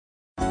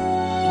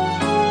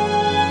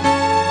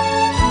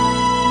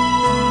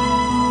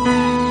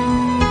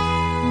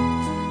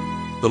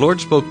The Lord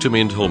spoke to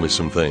me and told me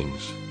some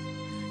things.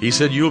 He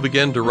said, you'll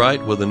begin to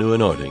write with a new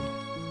anointing.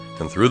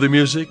 And through the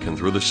music and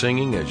through the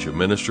singing as you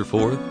minister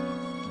forth,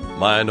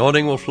 my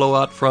anointing will flow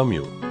out from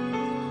you.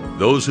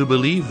 Those who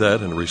believe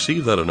that and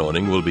receive that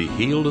anointing will be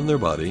healed in their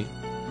body.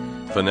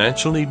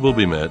 Financial need will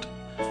be met.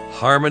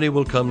 Harmony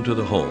will come to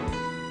the home.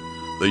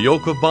 The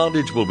yoke of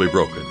bondage will be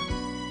broken,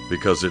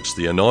 because it's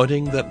the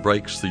anointing that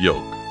breaks the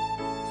yoke.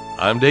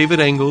 I'm David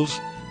Engels,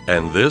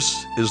 and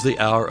this is the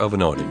Hour of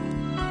Anointing.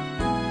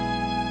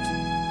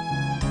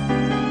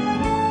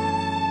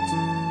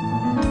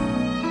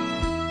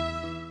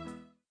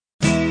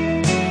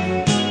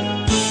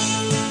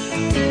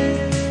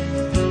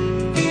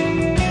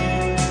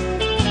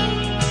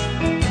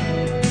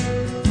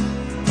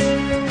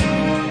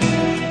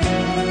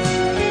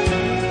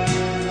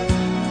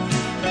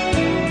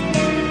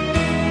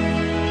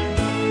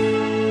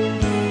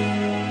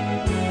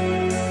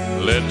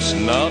 Let's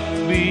not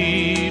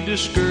be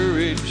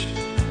discouraged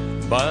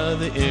by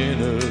the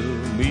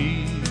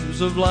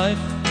enemies of life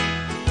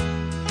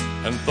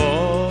and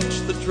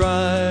thoughts that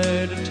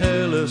try to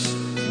tell us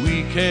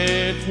we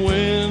can't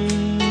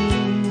win.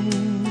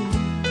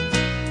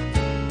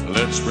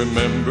 Let's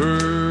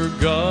remember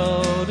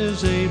God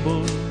is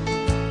able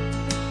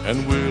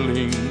and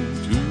willing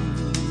to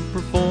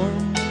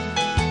perform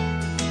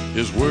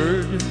His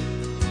word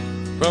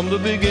from the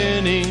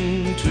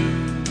beginning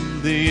to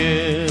the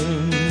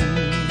end.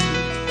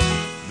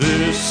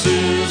 This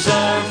is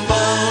our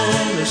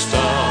finest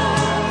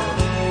hour,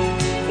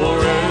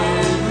 for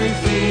every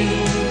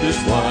field is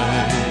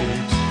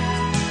white,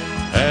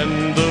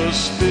 and the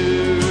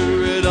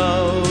Spirit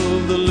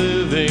of the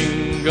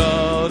living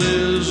God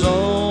is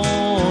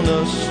on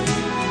us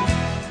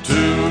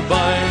to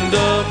bind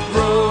up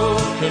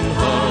broken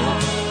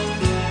hearts,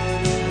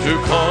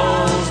 to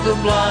cause the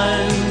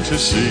blind to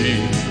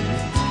see.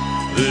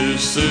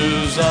 This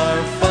is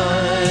our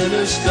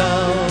finest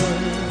hour,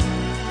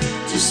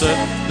 to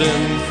set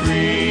them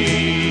free.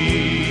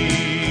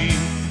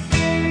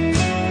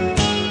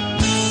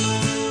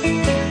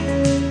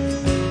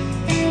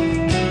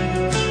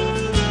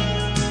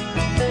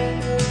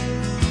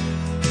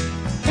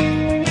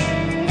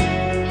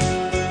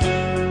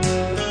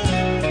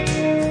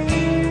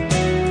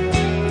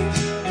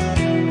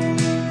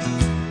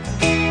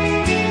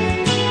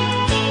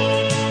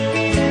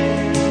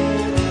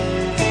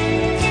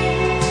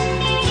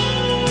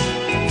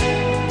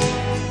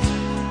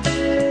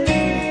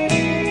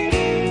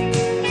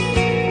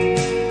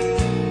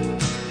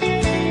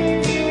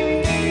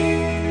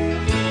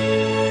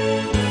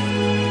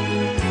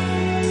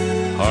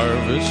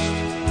 Harvest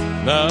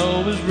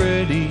now is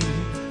ready,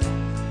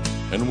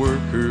 and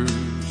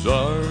workers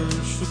are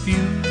so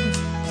few,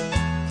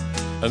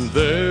 and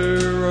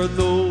there are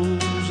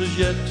those as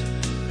yet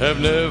have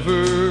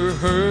never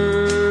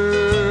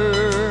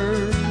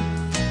heard.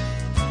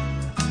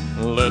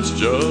 Let's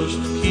just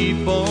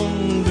keep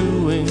on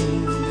doing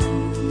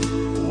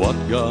what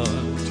God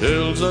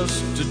tells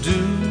us to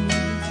do,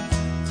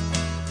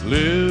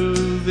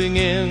 living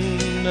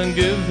in and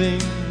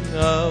giving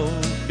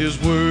out His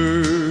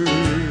word.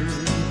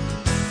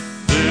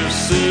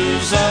 This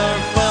is our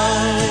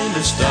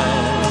finest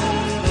hour,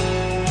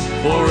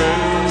 for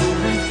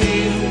every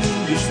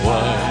field is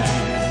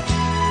white,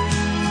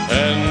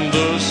 and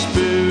the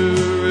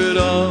Spirit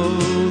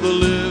of the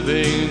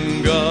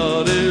living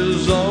God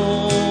is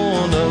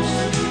on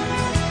us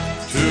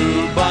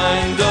to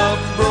bind up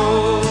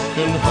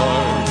broken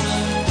hearts,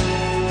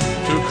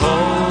 to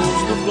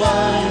cause the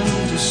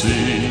blind to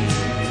see.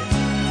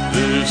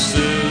 This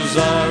is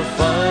our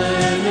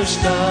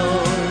finest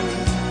hour,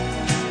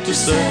 to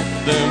set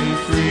them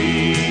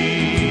free.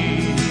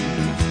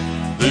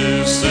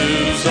 This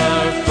is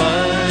our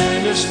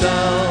finest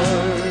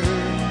hour,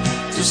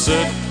 to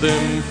set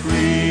them free.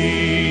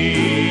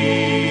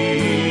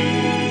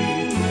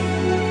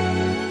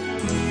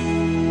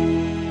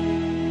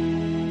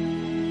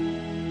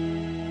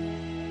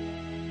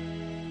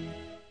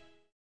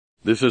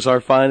 This is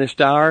our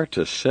finest hour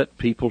to set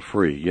people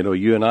free. You know,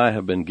 you and I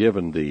have been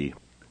given the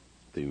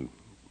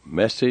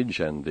message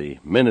and the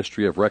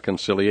ministry of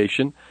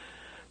reconciliation.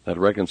 That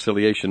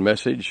reconciliation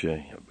message,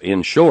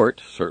 in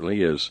short,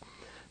 certainly is,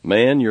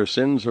 man, your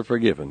sins are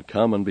forgiven.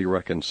 Come and be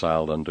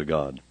reconciled unto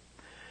God.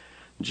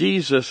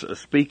 Jesus,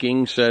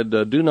 speaking, said,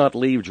 do not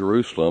leave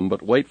Jerusalem,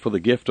 but wait for the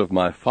gift of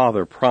my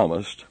Father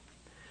promised,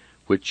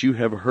 which you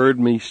have heard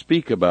me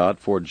speak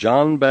about. For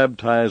John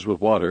baptized with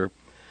water,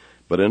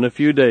 but in a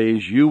few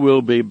days you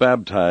will be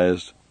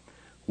baptized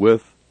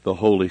with the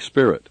Holy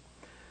Spirit.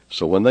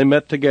 So when they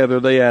met together,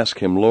 they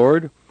asked him,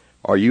 Lord,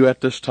 are you at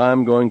this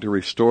time going to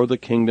restore the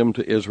kingdom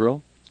to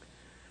Israel?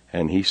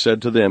 And he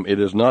said to them, it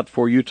is not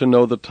for you to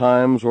know the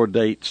times or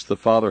dates the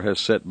Father has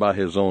set by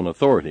his own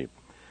authority,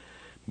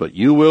 but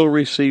you will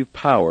receive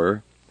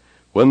power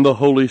when the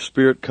Holy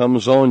Spirit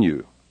comes on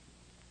you.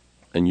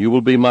 And you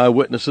will be my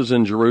witnesses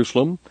in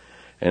Jerusalem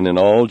and in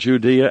all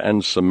Judea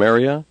and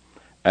Samaria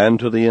and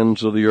to the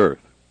ends of the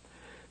earth.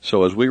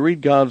 So as we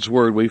read God's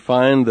Word, we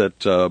find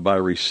that by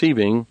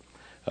receiving,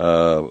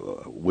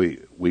 we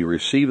we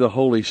receive the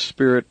Holy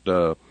Spirit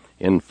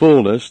in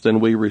fullness, then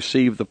we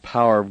receive the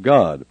power of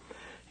God.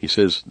 He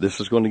says,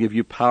 this is going to give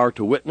you power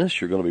to witness.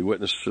 You're going to be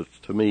witnesses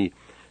to me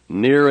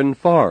near and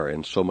far,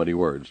 in so many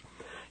words.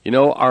 You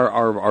know,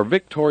 our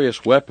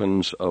victorious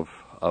weapons of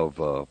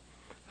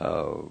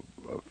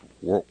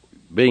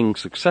being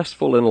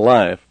successful in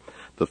life,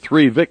 the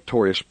three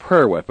victorious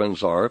prayer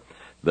weapons are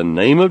the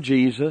name of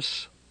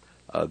Jesus,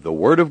 the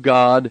Word of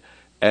God,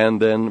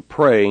 and then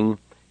praying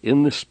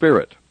in the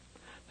Spirit.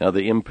 Now,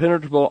 the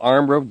impenetrable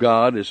armor of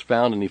God is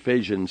found in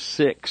Ephesians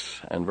 6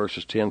 and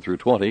verses 10 through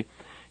 20.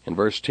 In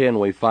verse 10,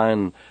 we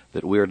find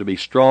that we are to be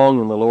strong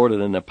in the Lord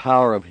and in the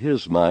power of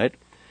His might.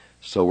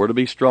 So we're to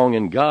be strong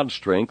in God's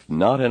strength,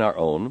 not in our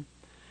own.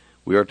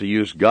 We are to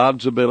use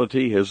God's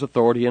ability, His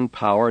authority and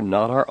power,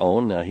 not our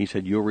own. Now, He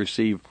said you'll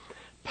receive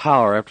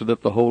power after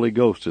that the Holy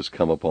Ghost has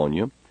come upon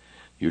you.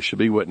 You should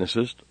be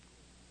witnesses.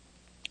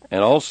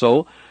 And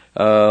also,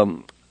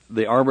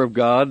 the armor of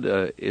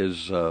God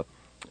is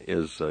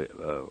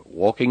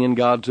walking in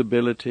God's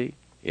ability,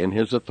 in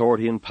His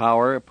authority and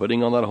power,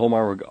 putting on that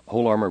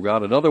whole armor of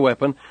God. Another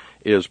weapon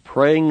is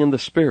praying in the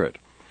Spirit.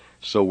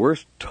 So we're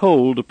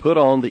told to put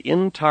on the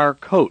entire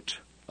coat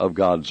of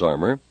God's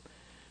armor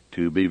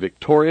to be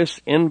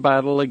victorious in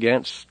battle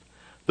against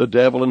the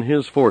devil and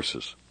his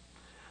forces.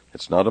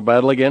 It's not a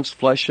battle against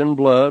flesh and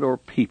blood or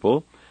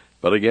people,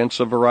 but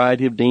against a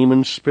variety of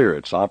demon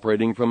spirits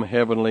operating from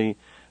heavenly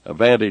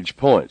vantage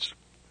points.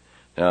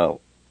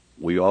 Now,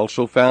 we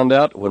also found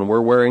out when we're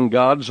wearing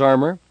God's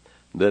armor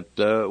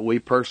that we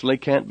personally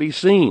can't be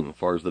seen as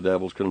far as the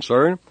devil's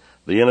concerned.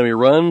 The enemy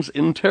runs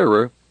in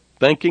terror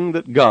thinking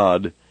that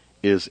God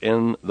is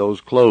in those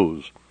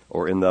clothes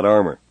or in that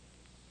armor,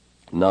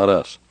 not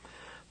us.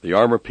 The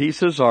armor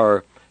pieces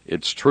are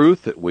its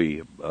truth that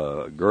we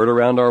gird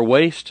around our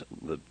waist,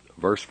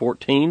 verse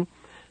 14,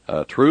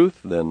 truth,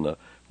 then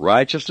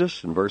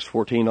righteousness, in verse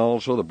 14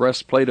 also, the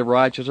breastplate of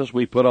righteousness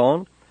we put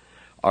on.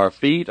 Our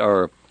feet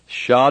are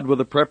shod with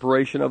the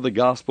preparation of the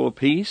gospel of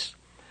peace,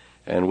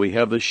 and we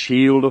have the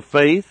shield of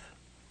faith.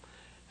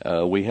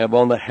 We have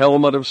on the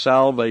helmet of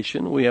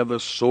salvation. We have the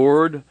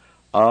sword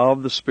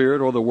of the Spirit,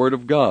 or the Word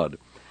of God.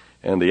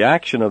 And the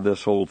action of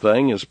this whole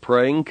thing is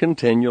praying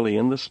continually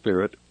in the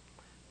Spirit.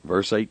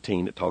 Verse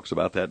 18, it talks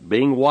about that,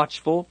 being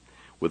watchful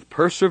with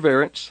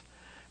perseverance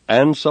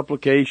and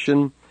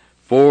supplication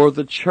for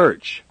the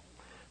church.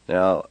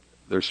 Now,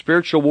 there's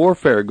spiritual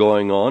warfare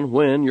going on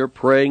when you're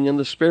praying in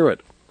the Spirit.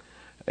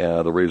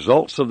 The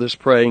results of this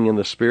praying in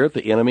the Spirit,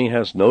 the enemy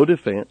has no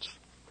defense.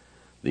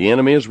 The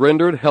enemy is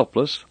rendered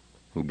helpless.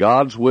 And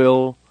God's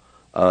will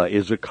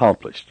is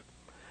accomplished.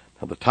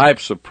 Now, the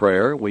types of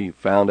prayer we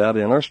found out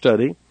in our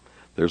study.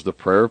 There's the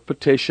prayer of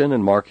petition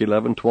in Mark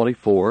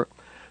 11:24.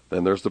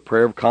 Then there's the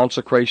prayer of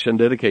consecration and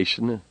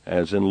dedication,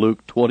 as in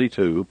Luke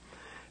 22.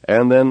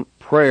 And then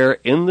prayer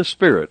in the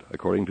Spirit,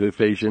 according to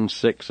Ephesians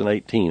 6 and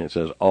 18. It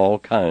says all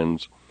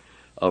kinds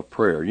of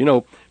prayer. You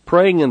know,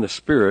 praying in the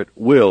Spirit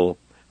will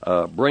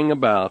bring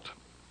about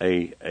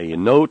a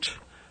note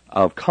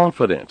of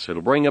confidence.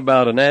 It'll bring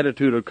about an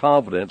attitude of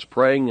confidence,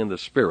 praying in the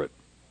Spirit.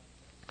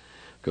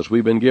 Because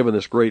we've been given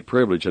this great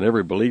privilege, and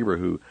every believer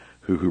who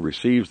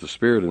receives the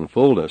Spirit in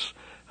fullness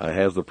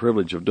has the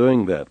privilege of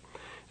doing that.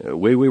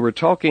 We were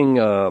talking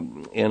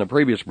in a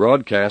previous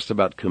broadcast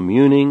about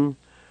communing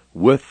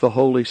with the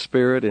Holy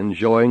Spirit,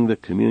 enjoying the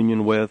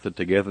communion with, the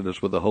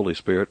togetherness with the Holy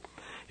Spirit.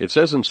 It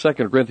says in 2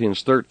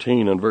 Corinthians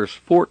 13 and verse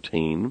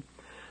 14,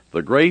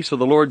 the grace of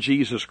the Lord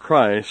Jesus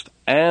Christ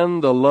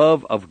and the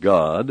love of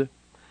God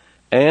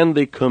and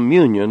the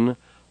communion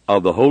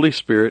of the Holy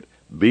Spirit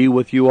be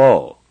with you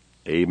all.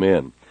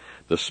 Amen.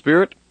 The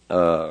Spirit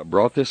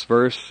brought this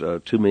verse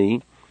to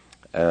me,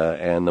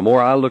 and the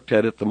more I looked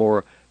at it, the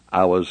more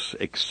I was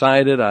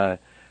excited. I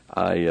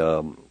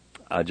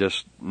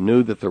just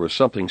knew that there was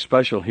something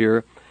special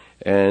here,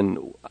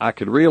 and I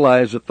could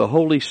realize that the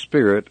Holy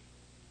Spirit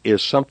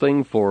is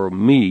something for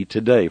me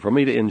today, for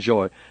me to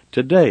enjoy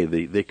today,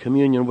 the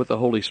communion with the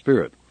Holy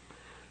Spirit.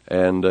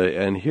 And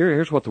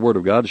here's what the Word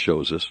of God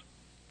shows us.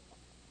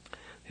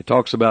 It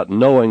talks about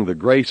knowing the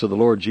grace of the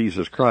Lord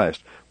Jesus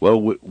Christ.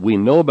 Well, we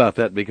know about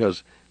that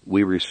because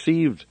we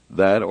received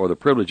that, or the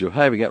privilege of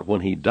having it,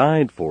 when He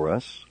died for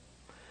us.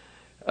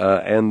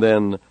 And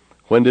then,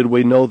 when did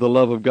we know the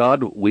love of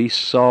God? We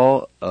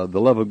saw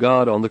the love of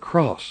God on the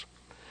cross.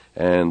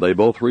 And they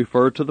both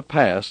refer to the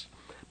past.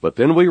 But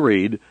then we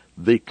read,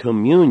 the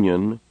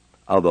communion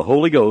of the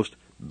Holy Ghost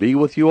be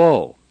with you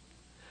all.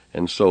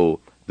 And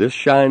so, this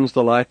shines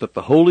the light that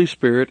the Holy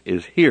Spirit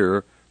is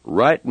here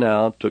right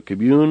now to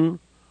commune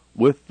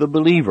with the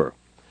believer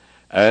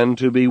and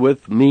to be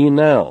with me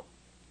now.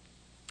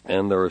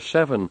 And there are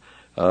 7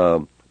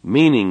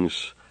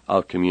 meanings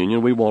of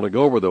communion. We want to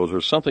go over those.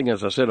 There's something,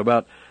 as I said,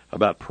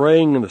 about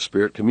praying in the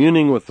Spirit,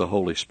 communing with the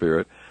Holy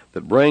Spirit,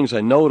 that brings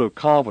a note of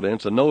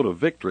confidence, a note of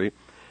victory.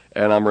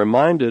 And I'm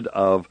reminded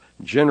of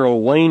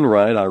General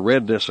Wainwright. I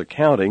read this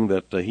accounting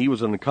that he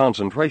was in a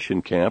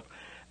concentration camp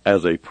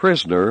as a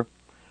prisoner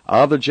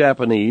of the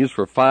Japanese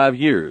for 5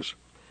 years.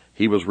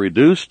 He was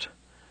reduced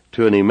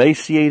to an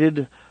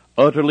emaciated,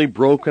 utterly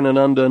broken and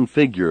undone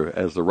figure,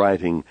 as the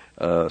writing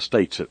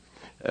states it.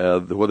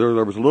 There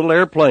was a little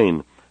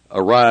airplane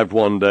arrived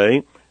one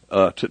day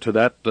to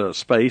that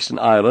space and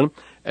island,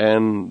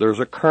 and there's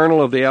a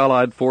colonel of the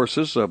Allied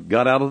forces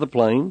got out of the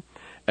plane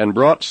and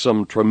brought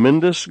some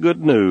tremendous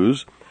good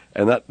news,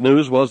 and that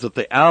news was that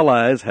the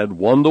Allies had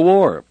won the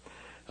war.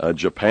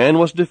 Japan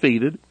was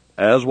defeated,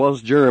 as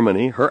was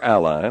Germany, her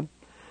ally.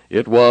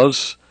 It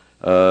was,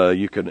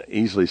 you can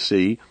easily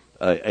see,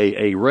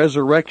 a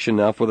resurrection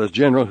now for this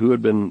general who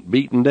had been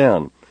beaten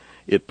down.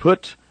 It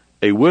put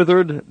a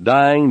withered,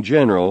 dying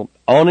general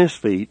on his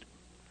feet,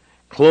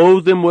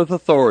 clothed him with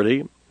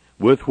authority,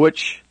 with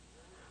which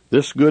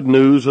this good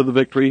news of the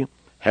victory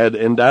had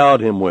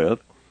endowed him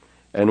with.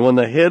 And when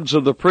the heads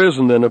of the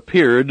prison then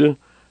appeared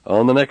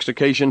on the next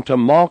occasion to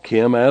mock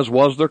him, as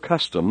was their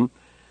custom,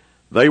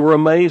 they were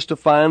amazed to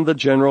find the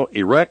general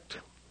erect,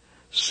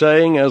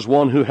 saying as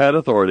one who had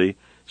authority,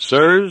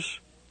 "Sirs,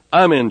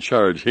 I'm in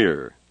charge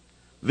here.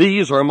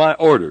 These are my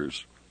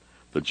orders."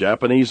 The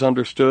Japanese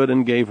understood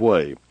and gave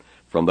way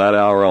from that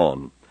hour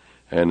on,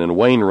 and then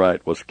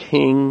Wainwright was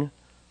king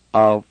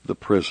of the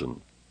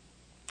prison.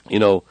 You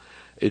know,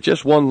 it's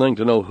just one thing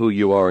to know who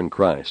you are in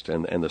Christ,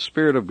 and the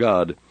Spirit of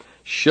God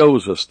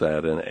shows us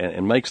that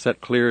and makes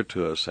that clear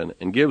to us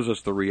and gives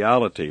us the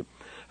reality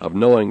of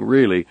knowing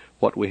really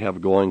what we have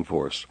going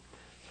for us.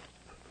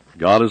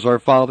 God is our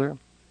Father,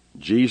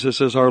 Jesus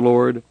is our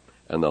Lord,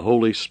 and the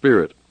Holy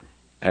Spirit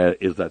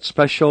is that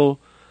special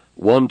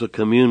one to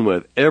commune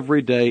with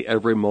every day,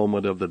 every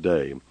moment of the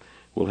day.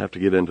 We'll have to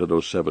get into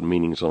those 7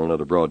 meanings on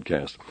another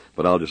broadcast,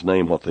 but I'll just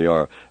name what they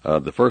are.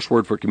 The first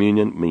word for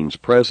communion means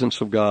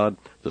presence of God.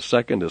 The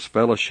second is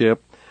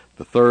fellowship.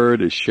 The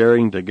third is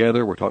sharing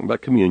together. We're talking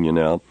about communion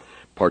now.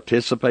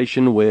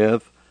 Participation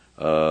with,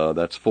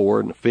 that's 4.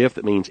 And 5th,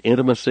 it means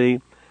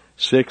intimacy.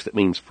 6th, it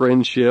means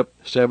friendship.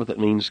 7th, it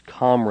means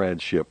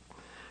comradeship.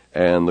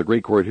 And the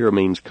Greek word here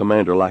means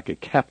commander, like a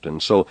captain.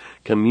 So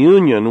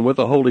communion with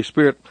the Holy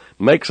Spirit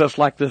makes us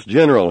like this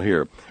general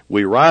here.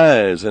 We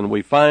rise and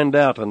we find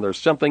out, and there's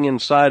something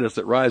inside us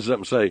that rises up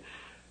and say,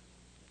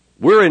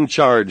 we're in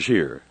charge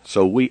here.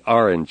 So we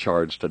are in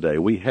charge today.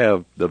 We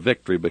have the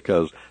victory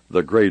because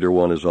the greater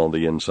one is on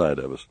the inside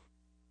of us.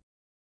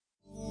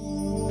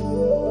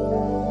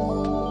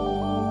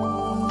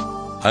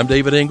 I'm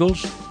David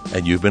Ingalls,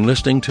 and you've been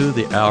listening to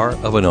The Hour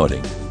of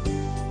Anointing.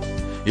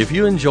 If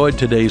you enjoyed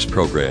today's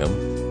program,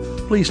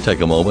 please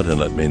take a moment and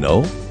let me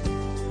know.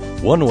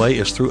 One way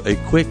is through a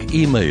quick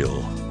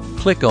email.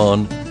 Click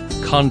on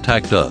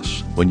Contact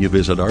Us when you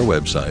visit our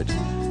website,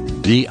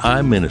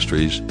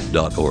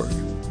 diministries.org.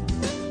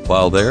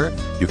 While there,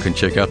 you can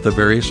check out the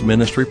various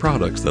ministry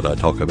products that I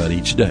talk about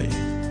each day.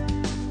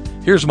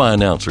 Here's my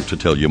announcer to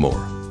tell you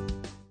more.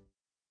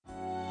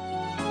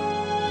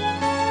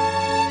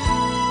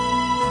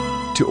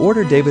 To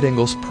order David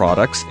Ingalls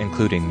products,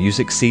 including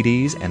music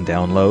CDs and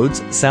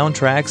downloads,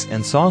 soundtracks,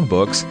 and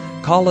songbooks,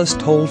 call us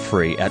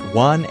toll-free at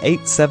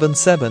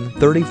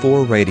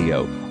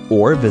 1-877-34-RADIO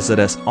or visit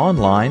us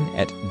online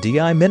at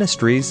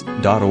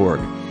diministries.org.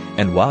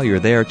 And while you're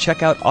there,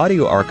 check out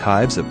audio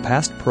archives of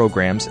past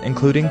programs,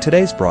 including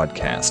today's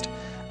broadcast.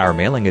 Our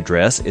mailing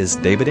address is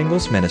David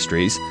Ingalls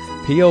Ministries,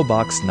 P.O.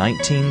 Box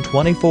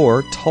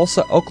 1924,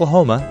 Tulsa,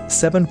 Oklahoma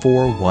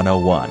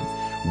 74101.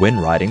 When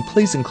writing,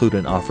 please include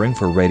an offering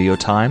for radio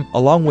time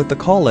along with the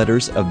call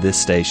letters of this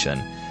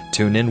station.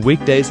 Tune in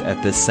weekdays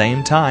at this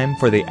same time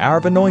for the Hour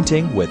of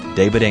Anointing with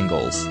David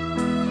Ingalls.